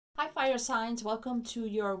Hi fire signs, welcome to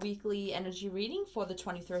your weekly energy reading for the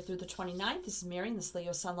 23rd through the 29th. This is Mary in this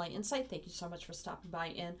Leo Sunlight Insight. Thank you so much for stopping by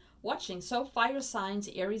and watching. So fire signs,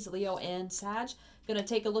 Aries, Leo, and Sag. Going to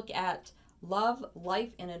take a look at love,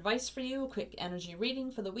 life, and advice for you. A quick energy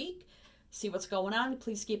reading for the week. See what's going on.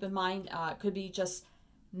 Please keep in mind, it could be just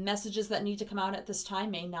messages that need to come out at this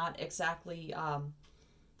time. May not exactly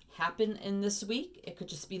happen in this week. It could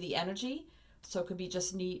just be the energy. So it could be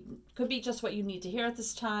just what you need to hear at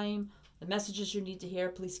this time, the messages you need to hear.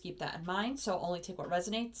 Please keep that in mind. So only take what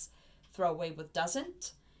resonates, throw away what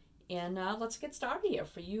doesn't. And let's get started here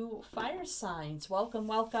for you fire signs. Welcome,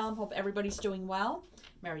 welcome. Hope everybody's doing well.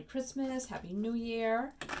 Merry Christmas, Happy New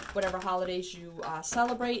Year. Whatever holidays you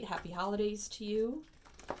celebrate, happy holidays to you.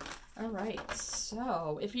 All right,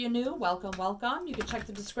 so if you're new, welcome, welcome. You can check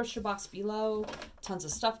the description box below. Tons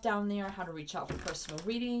of stuff down there, how to reach out for personal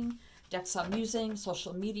reading. Decks I'm using,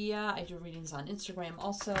 social media. I do readings on Instagram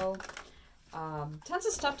also. Tons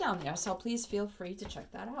of stuff down there, so please feel free to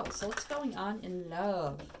check that out. So what's going on in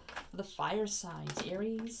love for the fire signs?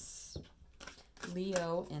 Aries,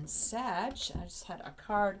 Leo, and Sag. I just had a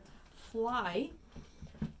card fly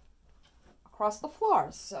across the floor.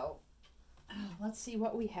 So let's see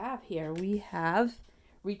what we have here. We have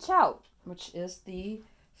Reach Out, which is the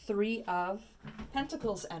Three of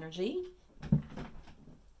Pentacles energy.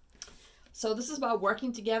 So this is about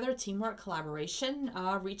working together, teamwork, collaboration,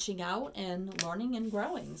 reaching out and learning and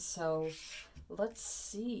growing. So let's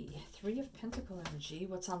see. Three of Pentacle energy.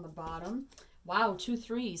 What's on the bottom? Wow, 2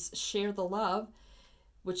 threes. Share the love,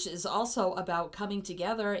 which is also about coming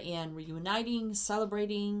together and reuniting,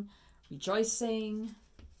 celebrating, rejoicing.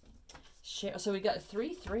 Share. So we got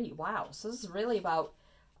 3-3. Wow. So this is really about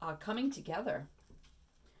coming together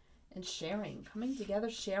and sharing. Coming together,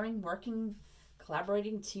 sharing, working,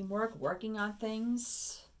 collaborating, teamwork, working on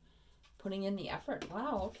things, putting in the effort.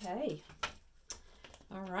 Wow, okay.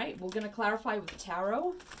 All right, we're going to clarify with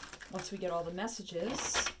tarot once we get all the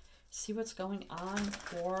messages. See what's going on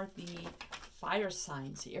for the fire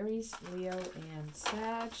signs, Aries, Leo, and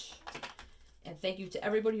Sag. And thank you to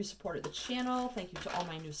everybody who supported the channel. Thank you to all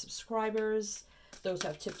my new subscribers. Those who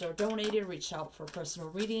have tipped or donated, reached out for a personal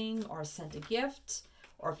reading, or sent a gift,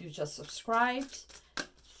 or if you just subscribed.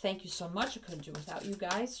 Thank you so much. I couldn't do without you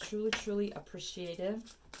guys. Truly, truly appreciative.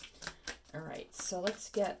 All right, so let's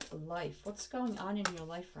get life. What's going on in your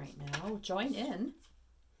life right now? Join in.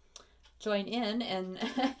 Join in. And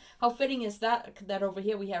how fitting is that over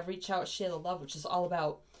here we have Reach Out, Share the Love, which is all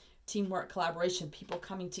about teamwork, collaboration, people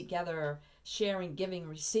coming together, sharing, giving,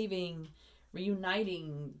 receiving,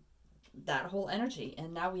 reuniting, that whole energy.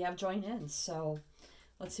 And now we have Join In. So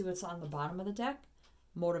let's see what's on the bottom of the deck.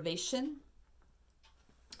 Motivation.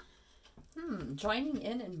 Joining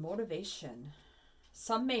in and motivation.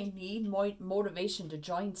 Some may need motivation to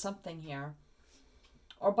join something here.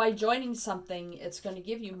 Or by joining something, it's going to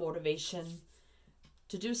give you motivation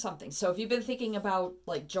to do something. So if you've been thinking about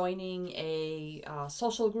like joining a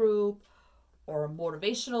social group or a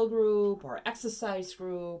motivational group or exercise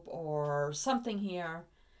group or something here,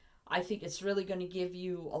 I think it's really going to give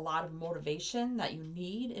you a lot of motivation that you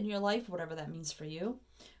need in your life, whatever that means for you.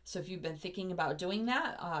 So if you've been thinking about doing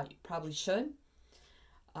that, you probably should.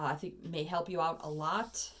 I think it may help you out a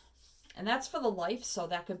lot. And that's for the life, so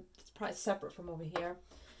that could, it's probably separate from over here.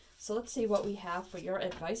 So let's see what we have for your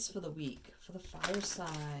advice for the week, for the fire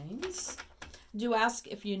signs. Do ask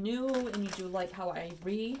if you're new and you do like how I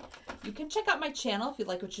read. You can check out my channel if you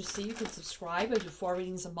like what you see. You can subscribe. I do 4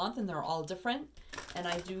 readings a month, and they're all different. And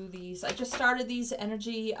I do these, I just started these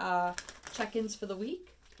energy check-ins for the week.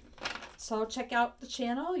 So check out the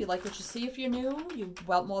channel. You like what you see if you're new.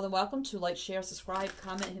 You're more than welcome to like, share, subscribe,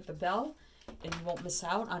 comment, hit the bell, and you won't miss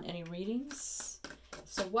out on any readings.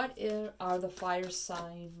 So what are the fire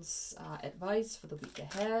signs advice for the week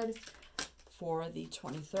ahead for the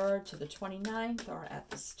 23rd to the 29th, or at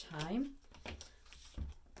this time?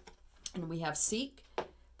 And we have Seek.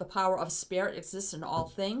 The power of spirit exists in all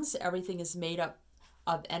things. Everything is made up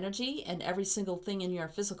of energy, and every single thing in your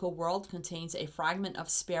physical world contains a fragment of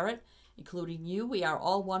spirit, including you. We are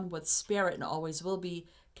all one with spirit and always will be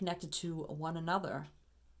connected to one another.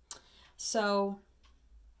 So,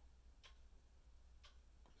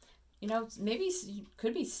 you know, maybe you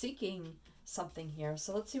could be seeking something here.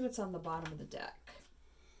 So let's see what's on the bottom of the deck.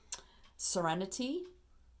 Serenity.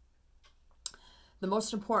 The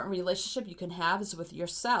most important relationship you can have is with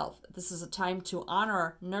yourself. This is a time to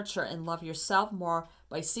honor, nurture, and love yourself more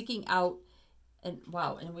by seeking out. And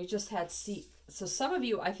wow, and we just had seek. So some of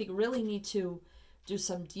you, I think, really need to do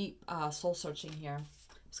some deep soul searching here.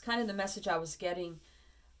 It's kind of the message I was getting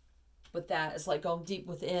with that is like going deep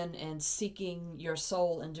within and seeking your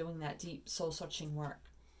soul and doing that deep soul searching work.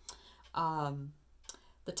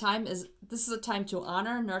 This is a time to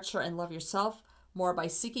honor, nurture, and love yourself more by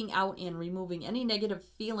seeking out and removing any negative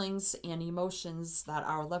feelings and emotions that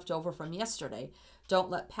are left over from yesterday. Don't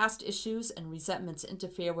let past issues and resentments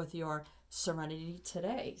interfere with your serenity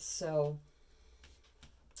today. So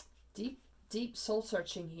deep soul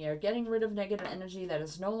searching here, getting rid of negative energy that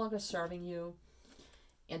is no longer serving you.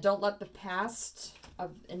 And don't let the past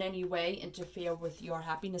in any way interfere with your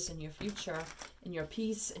happiness and your future and your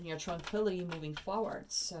peace and your tranquility moving forward.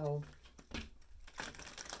 So,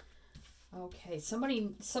 okay, some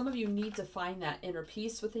of you need to find that inner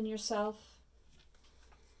peace within yourself.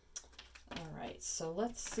 All right, so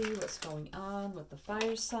let's see what's going on with the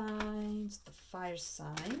fire signs. The fire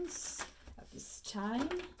signs at this time,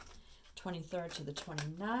 23rd to the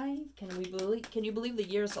 29th. Can you believe the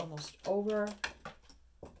year's almost over?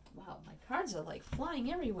 Wow, my cards are like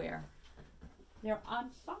flying everywhere. They're on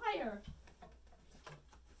fire.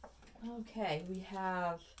 Okay, we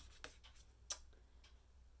have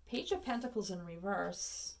Page of Pentacles in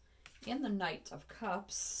reverse and the Knight of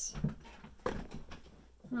Cups.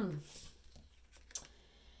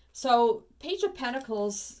 So Page of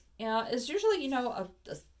Pentacles is usually, you know,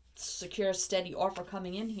 a secure, steady offer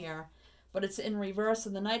coming in here, but it's in reverse.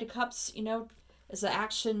 And the Knight of Cups, you know, is an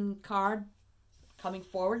action card coming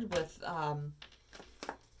forward with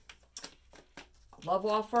love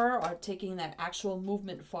offer or taking that actual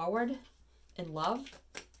movement forward in love.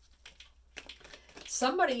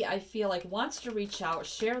 Somebody, I feel like, wants to reach out,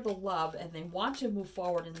 share the love, and they want to move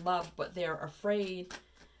forward in love, but they're afraid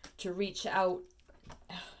to reach out.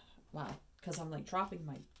 Wow, because I'm like dropping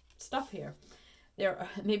my stuff here. They're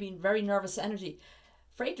maybe very nervous energy,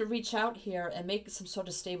 afraid to reach out here and make some sort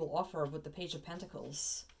of stable offer with the Page of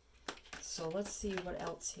Pentacles. So let's see what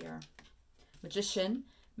else here. Magician,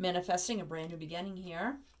 manifesting a brand new beginning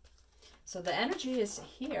here. So the energy is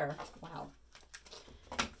here. Wow.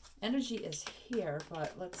 Energy is here,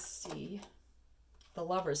 but let's see. The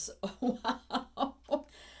Lovers. Wow.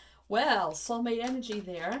 Well, soulmate energy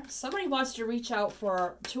there. Somebody wants to reach out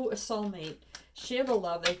to a soulmate, share the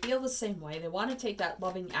love. They feel the same way. They want to take that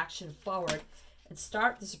loving action forward and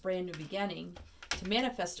start this brand new beginning to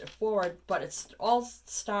manifest it forward, but it's all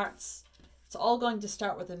going to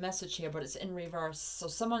start with a message here, but it's in reverse. So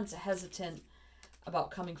someone's hesitant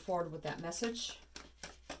about coming forward with that message.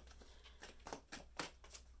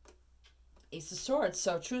 Ace of Swords.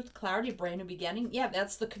 So truth, clarity, brand new beginning. Yeah,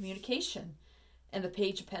 that's the communication. And the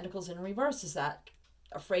Page of Pentacles in reverse is that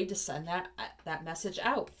afraid to send that message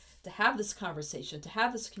out, to have this conversation, to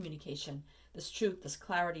have this communication, this truth, this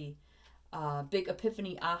clarity, big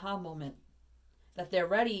epiphany, aha moment, that they're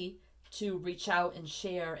ready to reach out and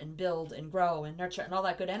share and build and grow and nurture and all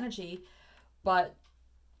that good energy, but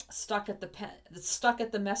stuck at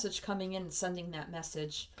the message coming in and sending that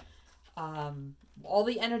message. All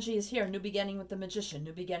the energy is here. New beginning with the Magician,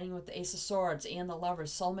 new beginning with the Ace of Swords and the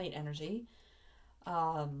Lovers, soulmate energy.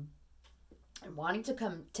 And wanting to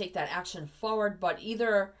take that action forward, but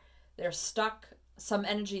either they're stuck, some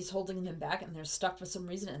energy is holding them back and they're stuck for some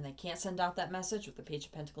reason and they can't send out that message with the Page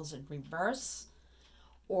of Pentacles in reverse,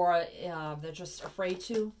 or they're just afraid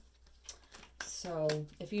to. So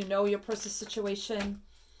if you know your person's situation,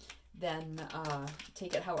 then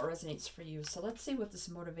take it how it resonates for you. So let's see what this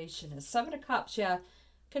motivation is. Seven of Cups, yeah,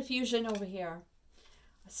 confusion over here.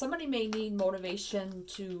 Somebody may need motivation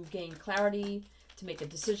to gain clarity, to make a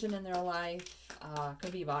decision in their life.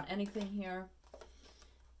 Could be about anything here.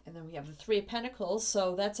 And then we have the Three of Pentacles.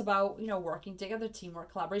 So that's about, you know, working together,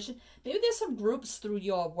 teamwork, collaboration. Maybe there's some groups through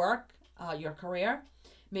your work, your career.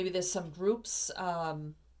 Maybe there's some groups, you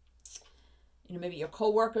know, maybe your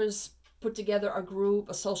coworkers put together a group,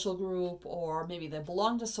 a social group, or maybe they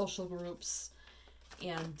belong to social groups.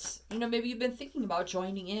 And, you know, maybe you've been thinking about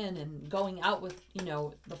joining in and going out with, you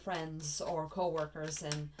know, the friends or coworkers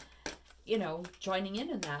and, you know, joining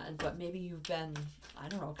in that. But maybe you've been, I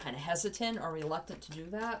don't know, kind of hesitant or reluctant to do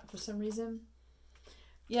that for some reason.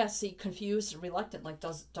 Yeah, see, confused, reluctant, like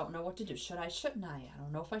don't know what to do. Should I, shouldn't I? I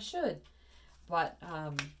don't know if I should. But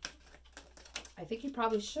I think you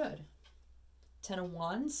probably should. 10 of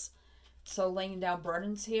Wands. So laying down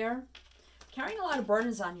burdens here. Carrying a lot of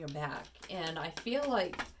burdens on your back. And I feel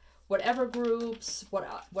like whatever groups,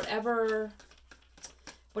 whatever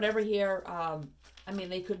here, I mean,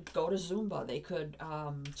 they could go to Zumba. They could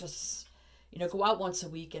just, you know, go out once a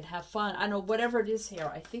week and have fun. I know, whatever it is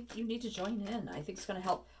here, I think you need to join in. I think it's going to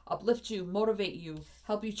help uplift you, motivate you,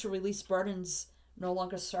 help you to release burdens no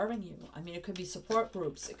longer serving you. I mean, it could be support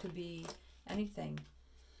groups. It could be anything.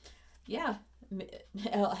 Yeah,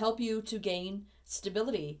 help you to gain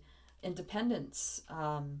stability, independence,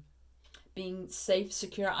 being safe,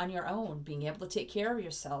 secure on your own, being able to take care of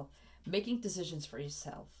yourself, making decisions for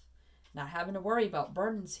yourself, not having to worry about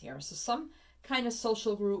burdens here. So some kind of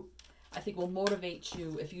social group, I think, will motivate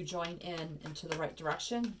you if you join into the right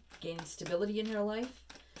direction, gaining stability in your life.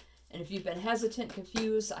 And if you've been hesitant,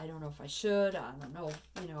 confused, I don't know if I should, I don't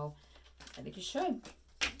know, I think you should.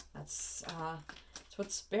 That's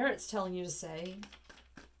what Spirit's telling you to say.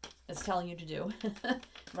 It's telling you to do,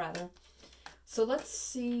 rather. So let's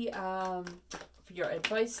see, for your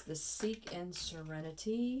advice, the Seek in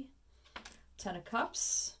Serenity. 10 of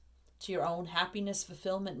Cups, to your own happiness,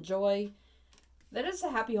 fulfillment, joy. That is a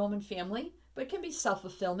happy home and family, but it can be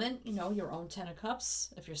self-fulfillment, your own 10 of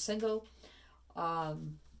Cups, if you're single.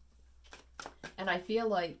 And I feel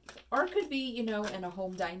like, or it could be, in a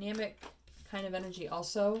home dynamic kind of energy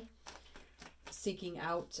also, seeking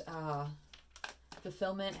out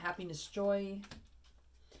fulfillment, happiness, joy.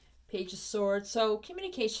 Page of Swords. So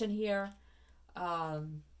communication here.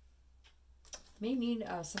 May need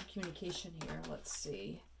some communication here. Let's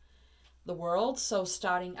see. The World. So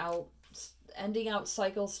starting out, ending out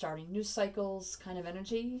cycles, starting new cycles kind of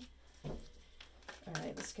energy. All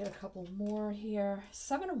right, let's get a couple more here.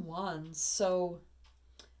 7 of Wands. So,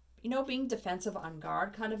 being defensive, on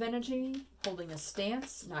guard kind of energy, holding a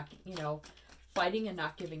stance, not, fighting and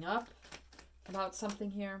not giving up about something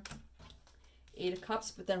here. 8 of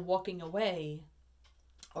Cups, but then walking away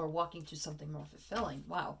or walking to something more fulfilling.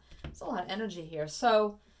 Wow, there's a lot of energy here.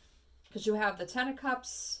 So, because you have the 10 of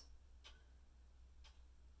Cups.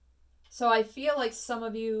 So I feel like some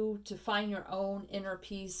of you, to find your own inner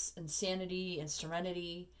peace and sanity and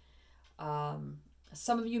serenity,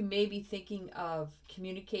 some of you may be thinking of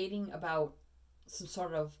communicating about some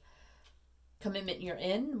sort of commitment you're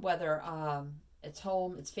in, whether it's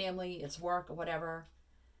home, it's family, it's work, or whatever.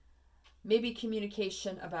 Maybe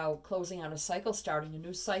communication about closing out a cycle, starting a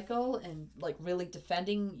new cycle, and like really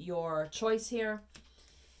defending your choice here.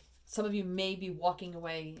 Some of you may be walking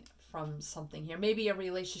away from something here. Maybe a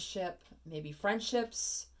relationship, maybe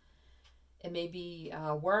friendships. It may be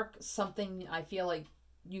work, something I feel like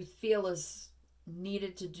you feel is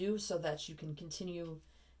needed to do so that you can continue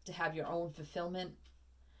to have your own fulfillment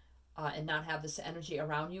and not have this energy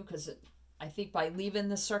around you. Because I think by leaving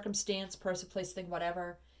the circumstance, person, place, thing,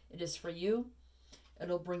 whatever it is for you,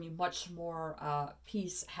 it'll bring you much more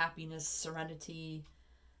peace, happiness, serenity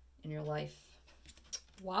in your life.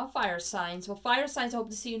 Wow, fire signs. Well, fire signs, I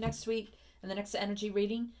hope to see you next week in the next energy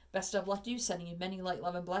reading. Best of luck to you, sending you many light,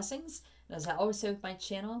 love, and blessings. And as I always say with my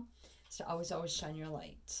channel, is to always, always shine your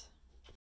light.